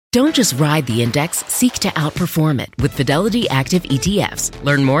Don't just ride the index, seek to outperform it with Fidelity Active ETFs.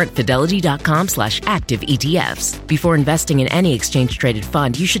 Learn more at fidelity.com/active ETFs. Before investing in any exchange-traded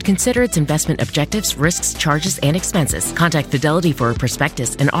fund, you should consider its investment objectives, risks, charges, and expenses. Contact Fidelity for a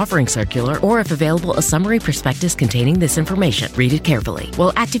prospectus, an offering circular, or if available, a summary prospectus containing this information. Read it carefully.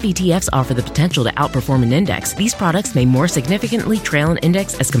 While active ETFs offer the potential to outperform an index, these products may more significantly trail an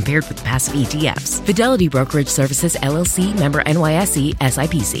index as compared with passive ETFs. Fidelity Brokerage Services, LLC, member NYSE,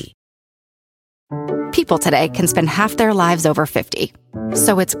 SIPC. People today can spend half their lives over 50.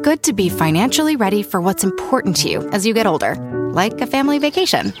 So it's good to be financially ready for what's important to you as you get older, like a family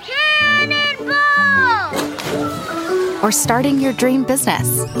vacation. Cannonball! Or starting your dream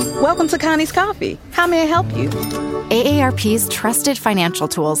business. Welcome to Connie's Coffee. How may I help you? AARP's trusted financial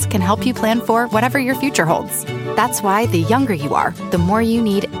tools can help you plan for whatever your future holds. That's why the younger you are, the more you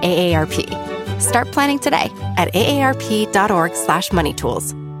need AARP. Start planning today at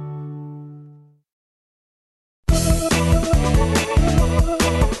aarp.org/moneytools.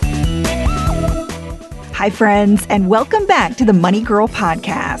 Hi, friends, and welcome back to the Money Girl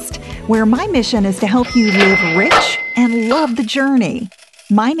Podcast, where my mission is to help you live rich and love the journey.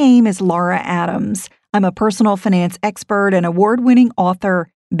 My name is Laura Adams. I'm a personal finance expert and award-winning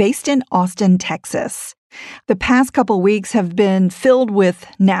author based in Austin, Texas. The past couple weeks have been filled with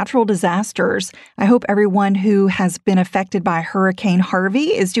natural disasters. I hope everyone who has been affected by Hurricane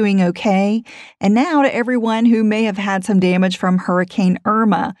Harvey is doing okay. And now to everyone who may have had some damage from Hurricane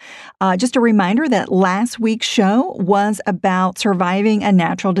Irma. Just a reminder that last week's show was about surviving a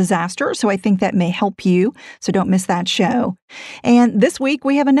natural disaster, so I think that may help you. So don't miss that show. And this week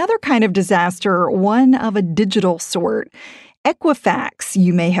we have another kind of disaster, one of a digital sort. Equifax,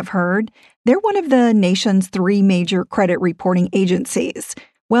 you may have heard. They're one of the nation's 3 major credit reporting agencies.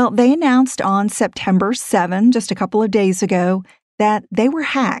 Well, they announced on September 7, just a couple of days ago, that they were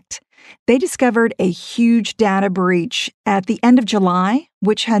hacked. They discovered a huge data breach at the end of July,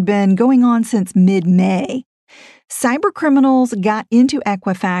 which had been going on since mid-May. Cybercriminals got into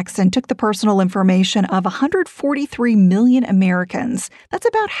Equifax and took the personal information of 143 million Americans. That's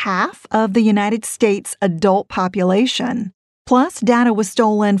about half of the United States adult population. Plus, data was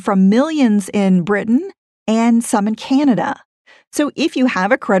stolen from millions in Britain and some in Canada. So if you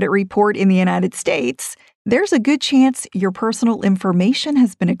have a credit report in the United States, there's a good chance your personal information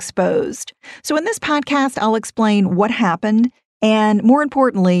has been exposed. So in this podcast, I'll explain what happened and, more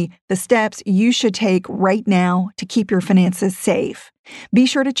importantly, the steps you should take right now to keep your finances safe. Be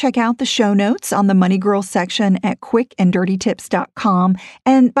sure to check out the show notes on the Money Girl section at quickanddirtytips.com.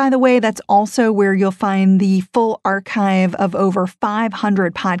 And by the way, that's also where you'll find the full archive of over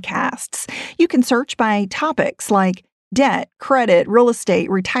 500 podcasts. You can search by topics like debt, credit, real estate,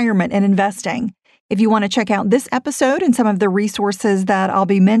 retirement, and investing. If you want to check out this episode and some of the resources that I'll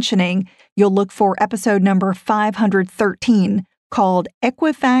be mentioning, you'll look for episode number 513 called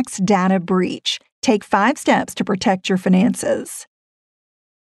Equifax Data Breach. Take 5 steps to protect your finances.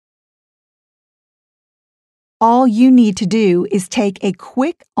 All you need to do is take a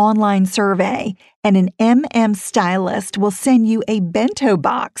quick online survey, and an MM stylist will send you a bento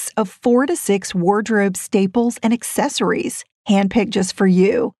box of 4 to 6 wardrobe staples and accessories, handpicked just for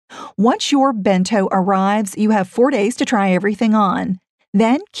you. Once your bento arrives, you have 4 days to try everything on.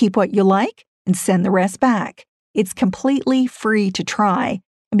 Then keep what you like and send the rest back. It's completely free to try.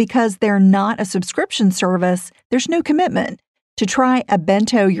 And because they're not a subscription service, there's no commitment. To try a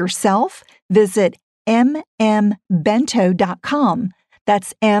bento yourself, visit mmbento.com.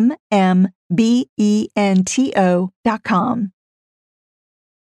 That's mmbento.com.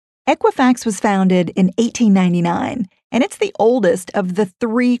 Equifax was founded in 1899, and it's the oldest of the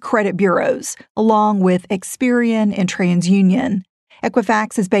 3 credit bureaus, along with Experian and TransUnion.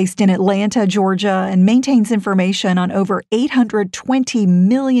 Equifax is based in Atlanta, Georgia, and maintains information on over 820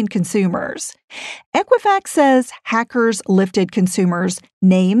 million consumers. Equifax says hackers lifted consumers'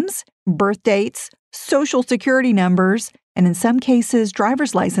 names, birth dates, social security numbers, and in some cases,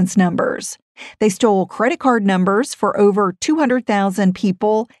 driver's license numbers. They stole credit card numbers for over 200,000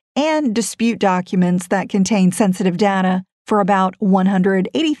 people and dispute documents that contain sensitive data for about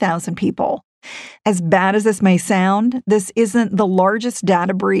 180,000 people. As bad as this may sound, this isn't the largest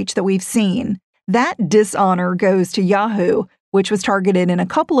data breach that we've seen. That dishonor goes to Yahoo, which was targeted in a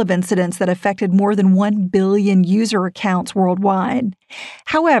couple of incidents that affected more than 1 billion user accounts worldwide.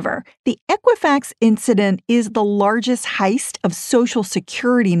 However, the Equifax incident is the largest heist of Social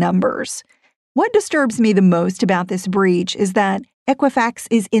Security numbers. What disturbs me the most about this breach is that Equifax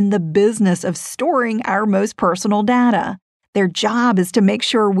is in the business of storing our most personal data. Their job is to make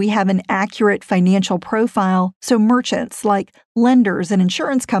sure we have an accurate financial profile so merchants like lenders and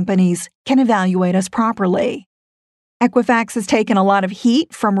insurance companies can evaluate us properly. Equifax has taken a lot of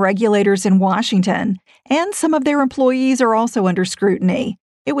heat from regulators in Washington, and some of their employees are also under scrutiny.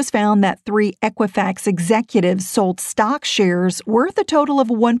 It was found that 3 Equifax executives sold stock shares worth a total of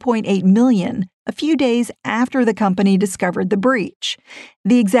 $1.8 million a few days after the company discovered the breach.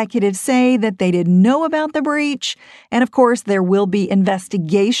 The executives say that they didn't know about the breach, and of course there will be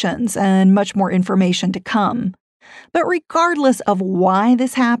investigations and much more information to come. But regardless of why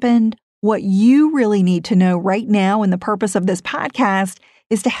this happened, what you really need to know right now, and the purpose of this podcast,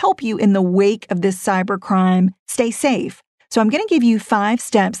 is to help you in the wake of this cybercrime stay safe. So I'm going to give you 5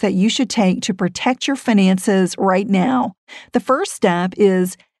 steps that you should take to protect your finances right now. The first step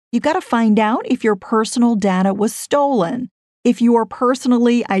is you've got to find out if your personal data was stolen. If your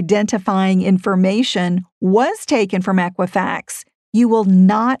personally identifying information was taken from Equifax, you will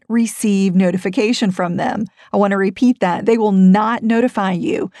not receive notification from them. I want to repeat that. They will not notify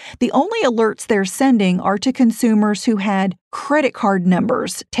you. The only alerts they're sending are to consumers who had credit card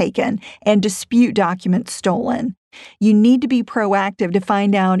numbers taken and dispute documents stolen. You need to be proactive to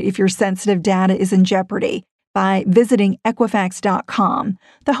find out if your sensitive data is in jeopardy by visiting Equifax.com.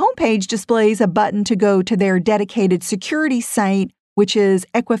 The homepage displays a button to go to their dedicated security site, which is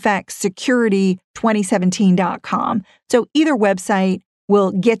EquifaxSecurity2017.com. So either website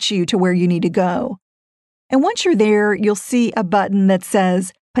will get you to where you need to go. And once you're there, you'll see a button that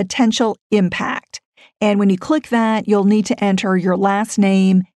says Potential Impact. And when you click that, you'll need to enter your last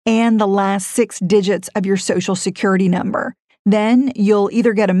name and the last 6 digits of your Social Security number. Then you'll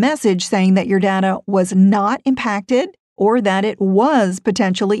either get a message saying that your data was not impacted or that it was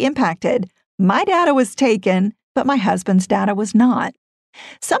potentially impacted. My data was taken, but my husband's data was not.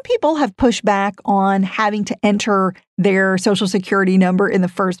 Some people have pushed back on having to enter their Social Security number in the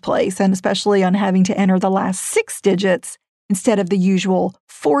first place, and especially on having to enter the last 6 digits instead of the usual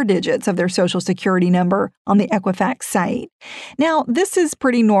 4 digits of their Social Security number on the Equifax site. Now, this is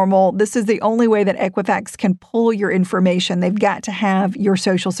pretty normal. This is the only way that Equifax can pull your information. They've got to have your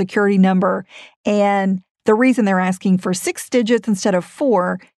Social Security number, and the reason they're asking for 6 digits instead of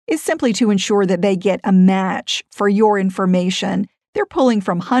 4 is simply to ensure that they get a match for your information. They're pulling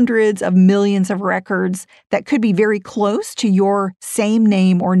from hundreds of millions of records that could be very close to your same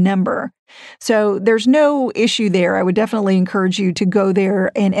name or number. So there's no issue there. I would definitely encourage you to go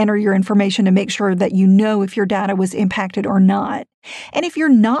there and enter your information to make sure that you know if your data was impacted or not. And if you're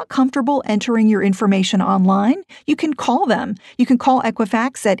not comfortable entering your information online, you can call them. You can call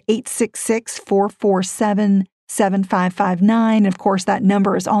Equifax at 866-447-7559. Of course, that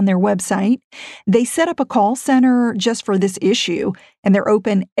number is on their website. They set up a call center just for this issue, and they're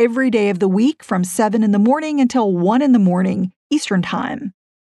open every day of the week from 7 in the morning until 1 in the morning Eastern Time.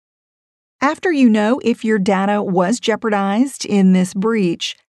 After you know if your data was jeopardized in this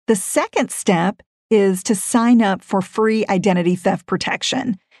breach, the second step is to sign up for free identity theft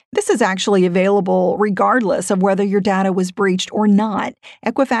protection. This is actually available regardless of whether your data was breached or not.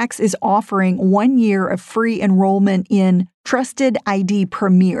 Equifax is offering 1 year of free enrollment in Trusted ID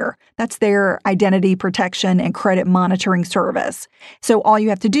Premier. That's their identity protection and credit monitoring service. So all you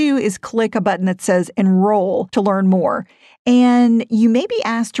have to do is click a button that says Enroll to learn more. And you may be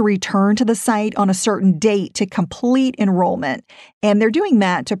asked to return to the site on a certain date to complete enrollment. And they're doing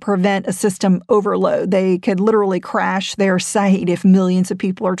that to prevent a system overload. They could literally crash their site if millions of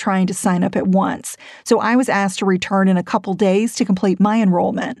people are trying to sign up at once. So I was asked to return in a couple days to complete my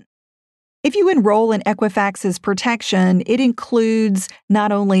enrollment. If you enroll in Equifax's protection, it includes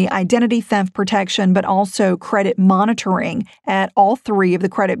not only identity theft protection, but also credit monitoring at all 3 of the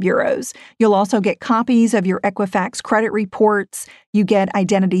credit bureaus. You'll also get copies of your Equifax credit reports. You get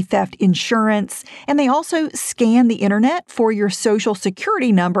identity theft insurance, and they also scan the internet for your Social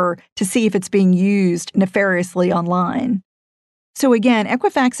Security number to see if it's being used nefariously online. So again,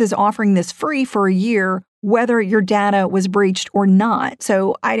 Equifax is offering this free for a year, whether your data was breached or not.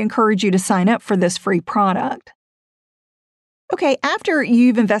 So I'd encourage you to sign up for this free product. Okay, after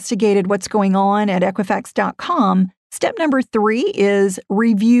you've investigated what's going on at Equifax.com, step number 3 is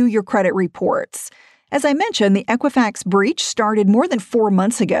review your credit reports. As I mentioned, the Equifax breach started more than 4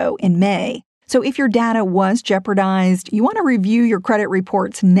 months ago in May. So if your data was jeopardized, you want to review your credit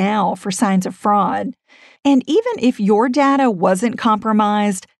reports now for signs of fraud. And even if your data wasn't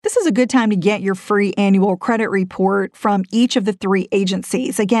compromised, this is a good time to get your free annual credit report from each of the 3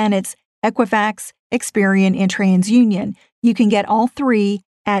 agencies. Again, it's Equifax, Experian, and TransUnion. You can get all 3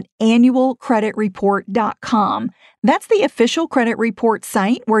 at annualcreditreport.com. That's the official credit report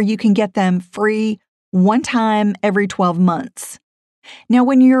site where you can get them free one time every 12 months. Now,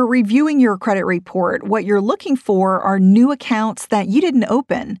 when you're reviewing your credit report, what you're looking for are new accounts that you didn't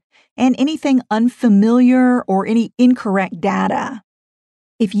open and anything unfamiliar or any incorrect data.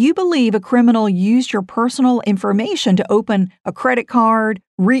 If you believe a criminal used your personal information to open a credit card,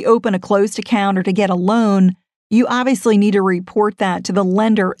 reopen a closed account, or to get a loan, you obviously need to report that to the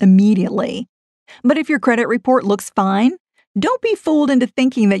lender immediately. But if your credit report looks fine, don't be fooled into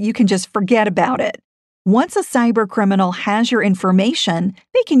thinking that you can just forget about it. Once a cyber criminal has your information,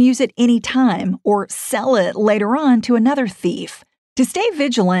 they can use it anytime or sell it later on to another thief. To stay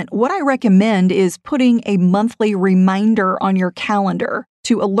vigilant, what I recommend is putting a monthly reminder on your calendar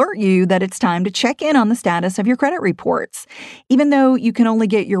to alert you that it's time to check in on the status of your credit reports. Even though you can only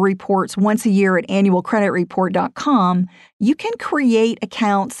get your reports once a year at annualcreditreport.com, you can create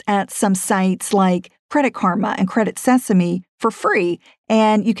accounts at some sites like Credit Karma and Credit Sesame for free,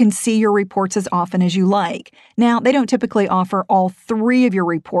 and you can see your reports as often as you like. Now, they don't typically offer all 3 of your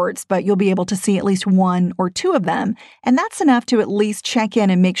reports, but you'll be able to see at least 1 or 2 of them, and that's enough to at least check in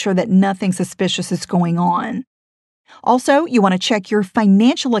and make sure that nothing suspicious is going on. Also, you want to check your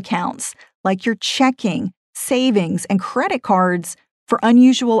financial accounts, like your checking, savings, and credit cards for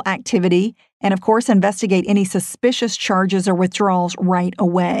unusual activity, and of course, investigate any suspicious charges or withdrawals right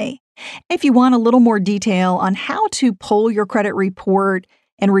away. If you want a little more detail on how to pull your credit report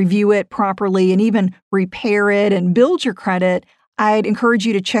and review it properly and even repair it and build your credit, I'd encourage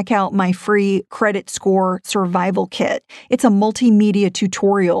you to check out my free Credit Score Survival Kit. It's a multimedia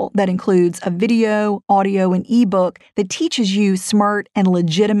tutorial that includes a video, audio, and ebook that teaches you smart and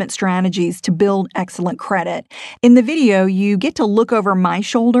legitimate strategies to build excellent credit. In the video, you get to look over my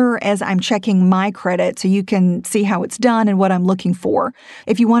shoulder as I'm checking my credit so you can see how it's done and what I'm looking for.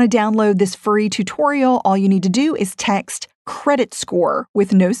 If you want to download this free tutorial, all you need to do is text Credit Score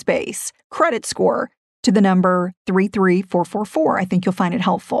with no space, Credit Score, to the number 33444. I think you'll find it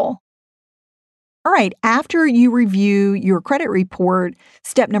helpful. All right, after you review your credit report,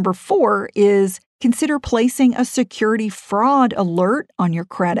 step number 4 is consider placing a security fraud alert on your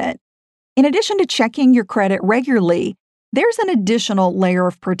credit. In addition to checking your credit regularly, there's an additional layer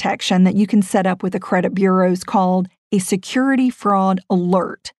of protection that you can set up with the credit bureaus called a security fraud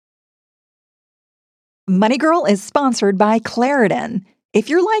alert. Money Girl is sponsored by Claritin. If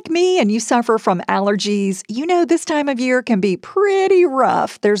you're like me and you suffer from allergies, you know this time of year can be pretty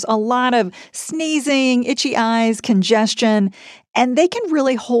rough. There's a lot of sneezing, itchy eyes, congestion, and they can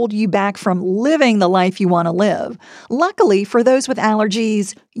really hold you back from living the life you want to live. Luckily, for those with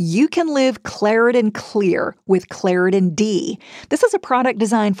allergies, you can live Claritin Clear with Claritin D. This is a product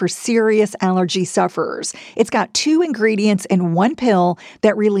designed for serious allergy sufferers. It's got 2 ingredients in 1 pill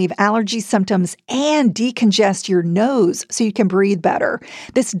that relieve allergy symptoms and decongest your nose so you can breathe better.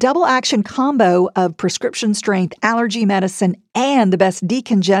 This double-action combo of prescription-strength allergy medicine and the best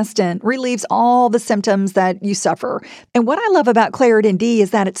decongestant relieves all the symptoms that you suffer. And what I love about Claritin D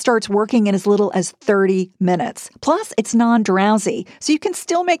is that it starts working in as little as 30 minutes. Plus, it's non-drowsy, so you can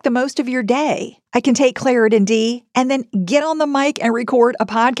still make the most of your day. I can take Claritin D and then get on the mic and record a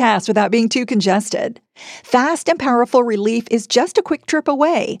podcast without being too congested. Fast and powerful relief is just a quick trip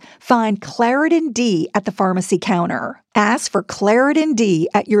away. Find Claritin D at the pharmacy counter. Ask for Claritin D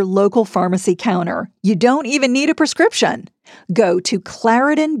at your local pharmacy counter. You don't even need a prescription. Go to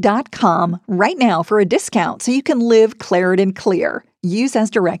Claritin.com right now for a discount so you can live Claritin Clear. Use as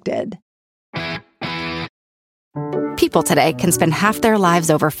directed. People today can spend half their lives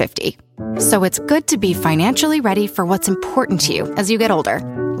over 50. So it's good to be financially ready for what's important to you as you get older,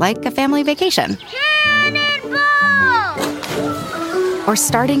 like a family vacation. Or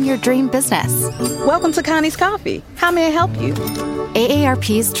starting your dream business. Welcome to Connie's Coffee. How may I help you?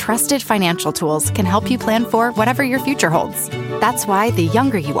 AARP's trusted financial tools can help you plan for whatever your future holds. That's why the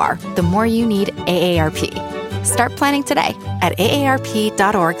younger you are, the more you need AARP. Start planning today at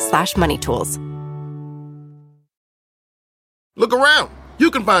aarp.org/moneytools. Look around. You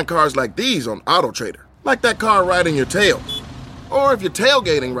can find cars like these on AutoTrader, like that car riding your tail. Or if you're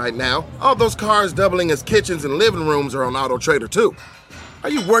tailgating right now, all those cars doubling as kitchens and living rooms are on AutoTrader too. Are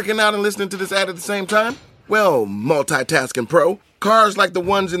you working out and listening to this ad at the same time? Well, multitasking pro, cars like the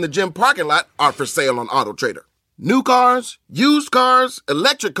ones in the gym parking lot are for sale on AutoTrader. New cars, used cars,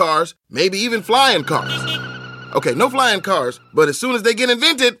 electric cars, maybe even flying cars. Okay, no flying cars, but as soon as they get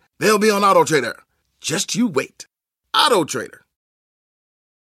invented, they'll be on AutoTrader. Just you wait. AutoTrader.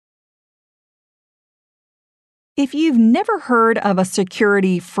 If you've never heard of a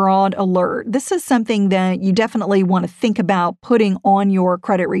security fraud alert, this is something that you definitely want to think about putting on your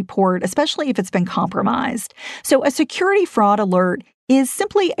credit report, especially if it's been compromised. So a security fraud alert is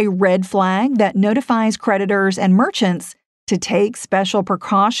simply a red flag that notifies creditors and merchants to take special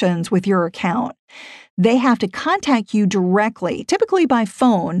precautions with your account. They have to contact you directly, typically by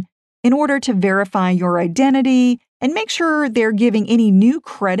phone, in order to verify your identity and make sure they're giving any new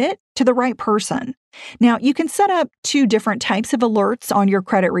credit to the right person. Now, you can set up 2 different types of alerts on your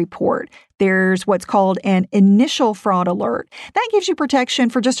credit report. There's what's called an initial fraud alert. That gives you protection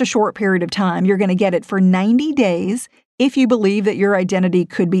for just a short period of time. You're going to get it for 90 days if you believe that your identity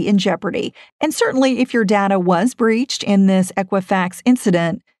could be in jeopardy. And certainly if your data was breached in this Equifax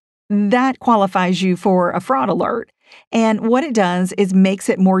incident, that qualifies you for a fraud alert. And what it does is makes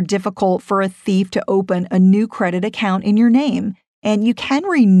it more difficult for a thief to open a new credit account in your name. And you can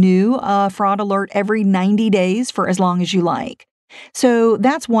renew a fraud alert every 90 days for as long as you like. So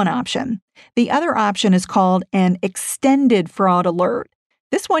that's one option. The other option is called an extended fraud alert.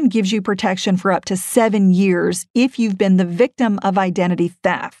 This one gives you protection for up to 7 years if you've been the victim of identity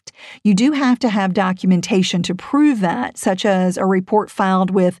theft. You do have to have documentation to prove that, such as a report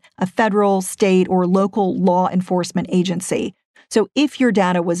filed with a federal, state, or local law enforcement agency. So if your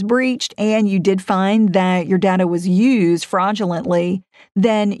data was breached and you did find that your data was used fraudulently,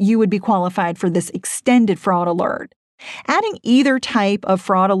 then you would be qualified for this extended fraud alert. Adding either type of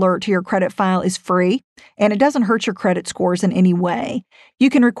fraud alert to your credit file is free, and it doesn't hurt your credit scores in any way.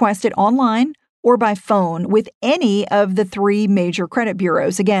 You can request it online or by phone with any of the 3 major credit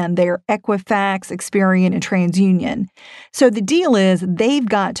bureaus. Again, they're Equifax, Experian, and TransUnion. So the deal is they've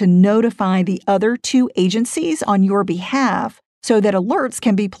got to notify the other 2 agencies on your behalf so that alerts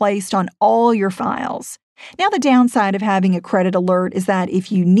can be placed on all your files. Now, the downside of having a credit alert is that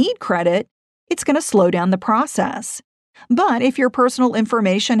if you need credit, it's going to slow down the process. But if your personal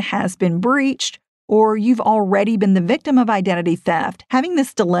information has been breached or you've already been the victim of identity theft, having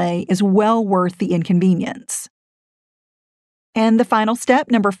this delay is well worth the inconvenience. And the final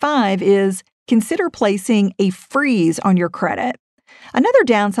step, number 5, is consider placing a freeze on your credit. Another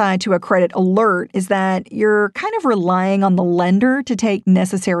downside to a credit alert is that you're kind of relying on the lender to take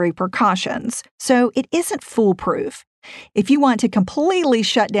necessary precautions, so it isn't foolproof. If you want to completely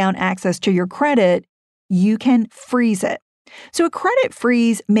shut down access to your credit, you can freeze it. So a credit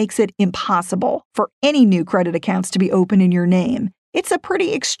freeze makes it impossible for any new credit accounts to be open in your name. It's a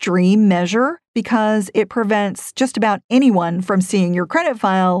pretty extreme measure because it prevents just about anyone from seeing your credit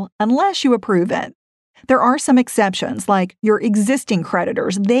file unless you approve it. There are some exceptions, like your existing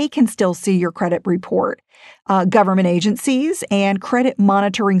creditors. They can still see your credit report. Government agencies and credit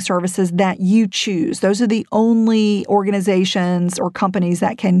monitoring services that you choose. Those are the only organizations or companies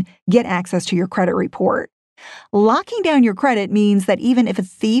that can get access to your credit report. Locking down your credit means that even if a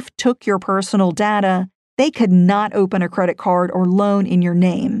thief took your personal data, they could not open a credit card or loan in your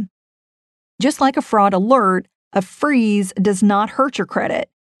name. Just like a fraud alert, a freeze does not hurt your credit.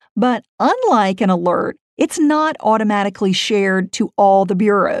 But unlike an alert, it's not automatically shared to all the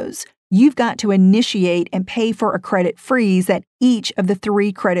bureaus. You've got to initiate and pay for a credit freeze at each of the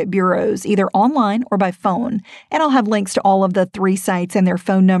 3 credit bureaus, either online or by phone. And I'll have links to all of the 3 sites and their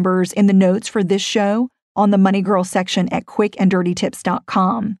phone numbers in the notes for this show on the Money Girl section at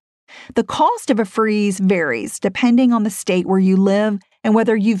quickanddirtytips.com. The cost of a freeze varies depending on the state where you live and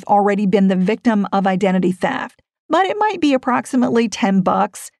whether you've already been the victim of identity theft. But it might be approximately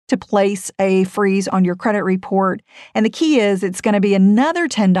 $10 to place a freeze on your credit report. And the key is it's going to be another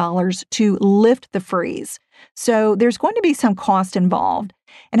 $10 to lift the freeze. So there's going to be some cost involved.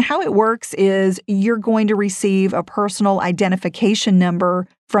 And how it works is you're going to receive a personal identification number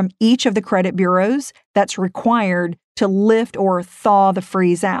from each of the credit bureaus that's required to lift or thaw the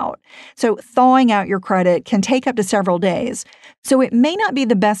freeze out. So thawing out your credit can take up to several days. So it may not be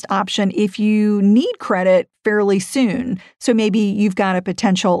the best option if you need credit fairly soon. So maybe you've got a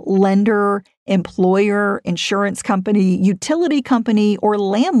potential lender, employer, insurance company, utility company, or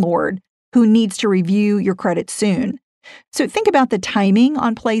landlord who needs to review your credit soon. So think about the timing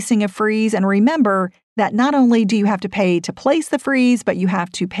on placing a freeze and remember that not only do you have to pay to place the freeze, but you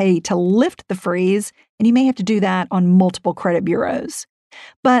have to pay to lift the freeze, and you may have to do that on multiple credit bureaus.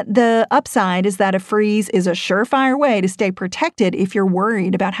 But the upside is that a freeze is a surefire way to stay protected if you're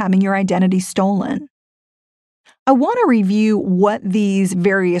worried about having your identity stolen. I want to review what these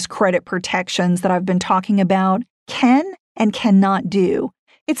various credit protections that I've been talking about can and cannot do.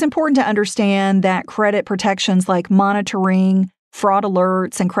 It's important to understand that credit protections like monitoring, fraud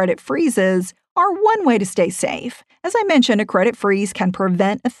alerts, and credit freezes are one way to stay safe. As I mentioned, a credit freeze can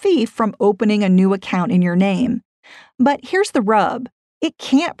prevent a thief from opening a new account in your name. But here's the rub. It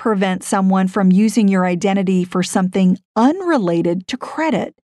can't prevent someone from using your identity for something unrelated to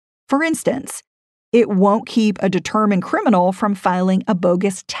credit. For instance, It won't keep a determined criminal from filing a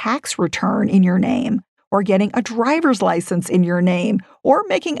bogus tax return in your name, or getting a driver's license in your name, or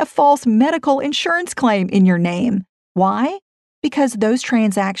making a false medical insurance claim in your name. Why? Because those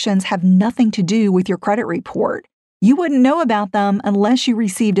transactions have nothing to do with your credit report. You wouldn't know about them unless you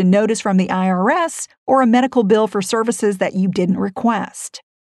received a notice from the IRS or a medical bill for services that you didn't request.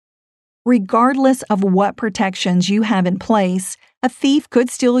 Regardless of what protections you have in place, a thief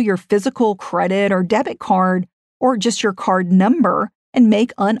could steal your physical credit or debit card or just your card number and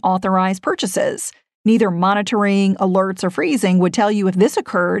make unauthorized purchases. Neither monitoring, alerts, or freezing would tell you if this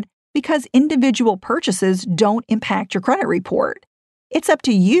occurred because individual purchases don't impact your credit report. It's up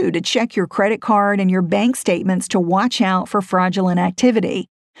to you to check your credit card and your bank statements to watch out for fraudulent activity.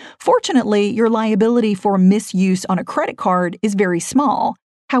 Fortunately, your liability for misuse on a credit card is very small.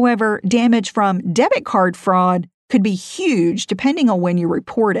 However, damage from debit card fraud could be huge depending on when you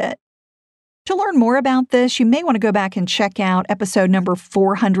report it. To learn more about this, you may want to go back and check out episode number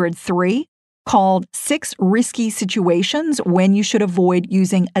 403, called 6 Risky Situations When You Should Avoid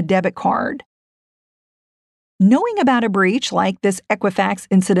Using a Debit Card. Knowing about a breach like this Equifax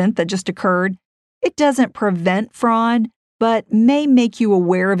incident that just occurred, it doesn't prevent fraud, but may make you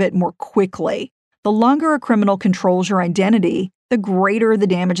aware of it more quickly. The longer a criminal controls your identity, the greater the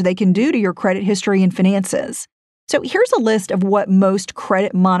damage they can do to your credit history and finances. So here's a list of what most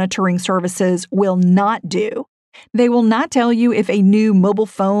credit monitoring services will not do. They will not tell you if a new mobile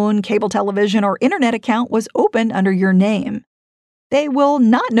phone, cable television, or internet account was opened under your name. They will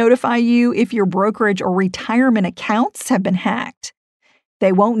not notify you if your brokerage or retirement accounts have been hacked.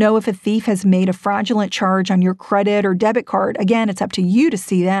 They won't know if a thief has made a fraudulent charge on your credit or debit card. Again, it's up to you to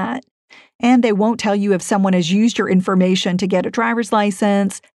see that. And they won't tell you if someone has used your information to get a driver's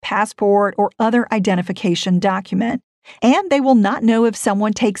license, passport, or other identification document. And they will not know if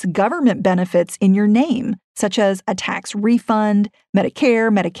someone takes government benefits in your name, such as a tax refund,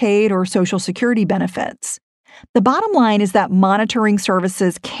 Medicare, Medicaid, or Social Security benefits. The bottom line is that monitoring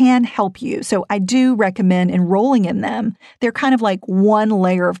services can help you, so I do recommend enrolling in them. They're kind of like one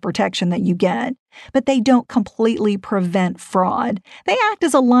layer of protection that you get, but they don't completely prevent fraud. They act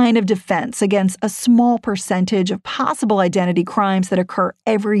as a line of defense against a small percentage of possible identity crimes that occur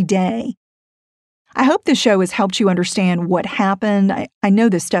every day. I hope this show has helped you understand what happened. I know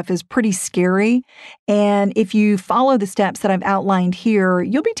this stuff is pretty scary, and if you follow the steps that I've outlined here,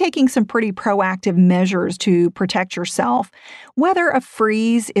 you'll be taking some pretty proactive measures to protect yourself. Whether a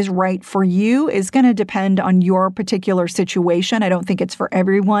freeze is right for you is going to depend on your particular situation. I don't think it's for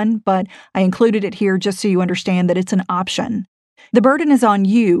everyone, but I included it here just so you understand that it's an option. The burden is on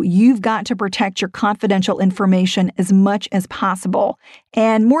you. You've got to protect your confidential information as much as possible.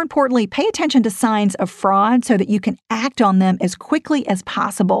 And more importantly, pay attention to signs of fraud so that you can act on them as quickly as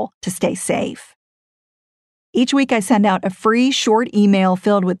possible to stay safe. Each week, I send out a free short email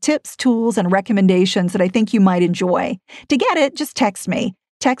filled with tips, tools, and recommendations that I think you might enjoy. To get it, just text me.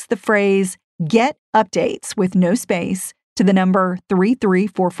 Text the phrase, "Get Updates" with no space to the number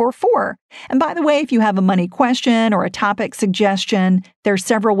 33444. And by the way, if you have a money question or a topic suggestion, there are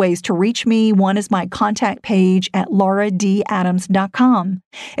several ways to reach me. One is my contact page at lauradadams.com.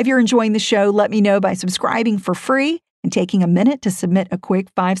 If you're enjoying the show, let me know by subscribing for free and taking a minute to submit a quick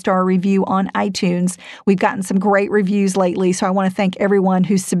 5-star review on iTunes. We've gotten some great reviews lately, so I want to thank everyone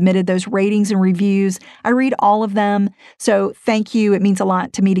who's submitted those ratings and reviews. I read all of them, so thank you. It means a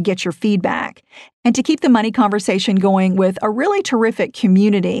lot to me to get your feedback. And to keep the money conversation going with a really terrific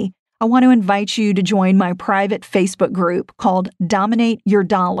community, I want to invite you to join my private Facebook group called Dominate Your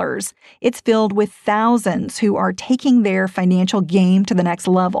Dollars. It's filled with thousands who are taking their financial game to the next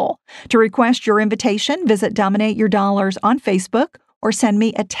level. To request your invitation, visit Dominate Your Dollars on Facebook or send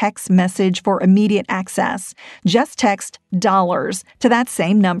me a text message for immediate access. Just text dollars to that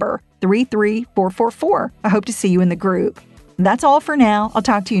same number, 33444. I hope to see you in the group. That's all for now. I'll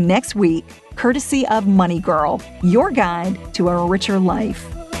talk to you next week, courtesy of Money Girl, your guide to a richer life.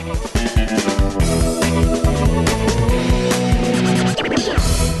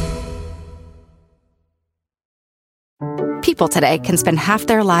 People today can spend half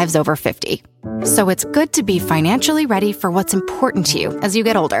their lives over 50. So it's good to be financially ready for what's important to you as you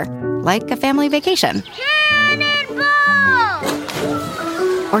get older, like a family vacation.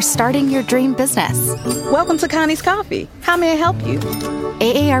 Or starting your dream business. Welcome to Connie's Coffee. How may I help you?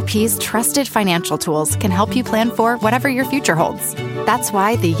 AARP's trusted financial tools can help you plan for whatever your future holds. That's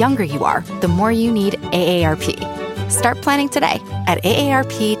why the younger you are, the more you need AARP. Start planning today at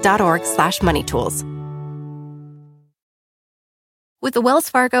aarp.org/moneytools. With the Wells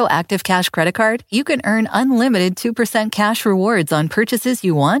Fargo Active Cash Credit Card, you can earn unlimited 2% cash rewards on purchases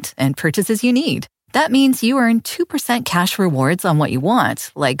you want and purchases you need. That means you earn 2% cash rewards on what you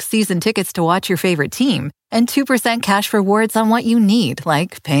want, like season tickets to watch your favorite team, and 2% cash rewards on what you need,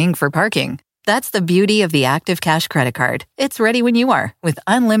 like paying for parking. That's the beauty of the Active Cash credit card. It's ready when you are, with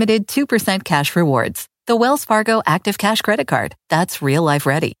unlimited 2% cash rewards. The Wells Fargo Active Cash credit card. That's real life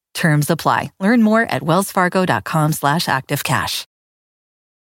ready. Terms apply. Learn more at wellsfargo.com/activecash.